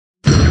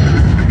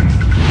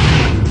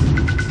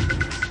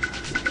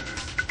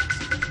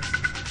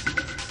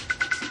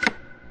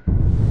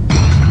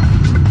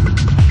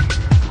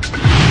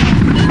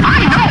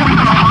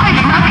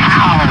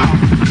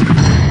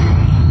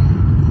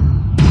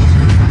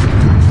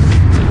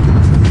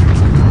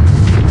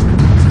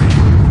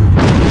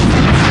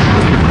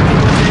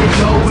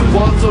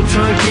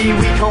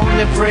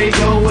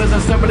Prego as I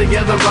stumble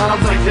together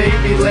rhymes like they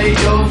be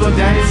Legos or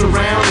daddies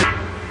around.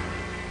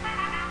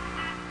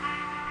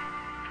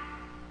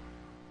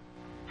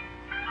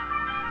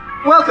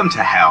 Welcome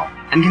to hell,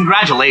 and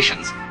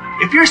congratulations.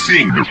 If you're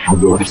seeing this,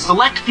 a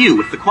select few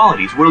with the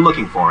qualities we're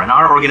looking for in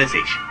our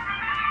organization.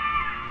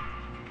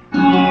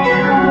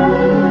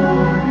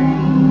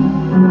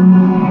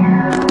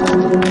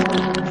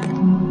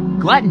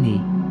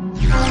 Gluttony.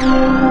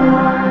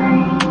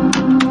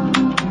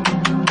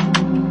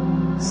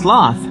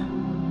 Sloth.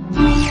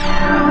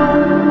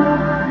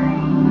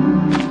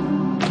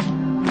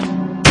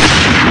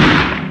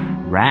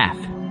 Wrath.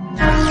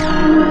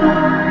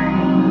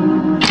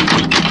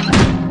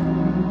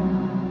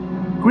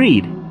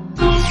 Greed.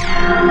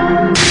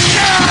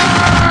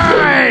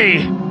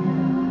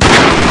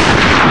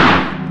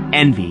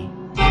 Envy.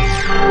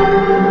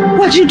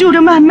 What'd you do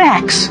to my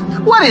Max?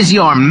 What is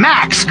your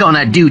Max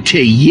gonna do to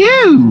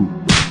you?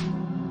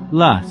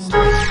 Lust.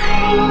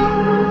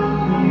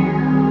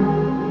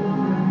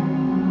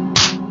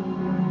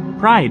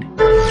 Pride.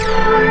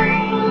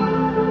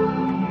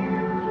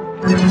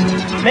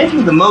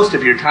 Making the most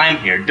of your time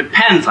here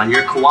depends on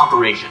your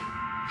cooperation.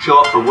 Show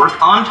up for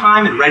work on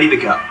time and ready to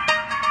go.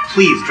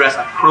 Please dress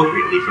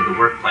appropriately for the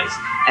workplace.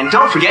 And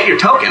don't forget your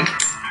token.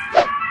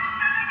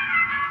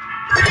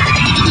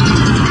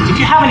 If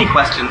you have any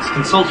questions,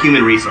 consult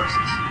Human Resources.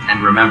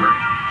 And remember,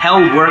 hell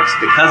works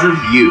because of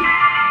you.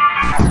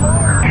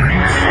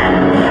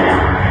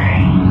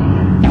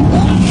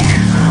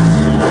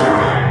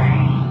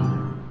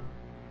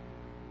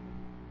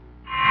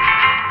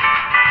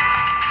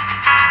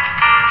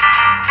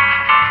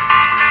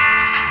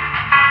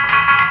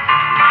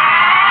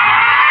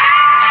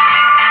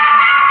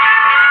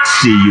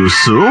 See you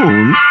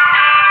soon.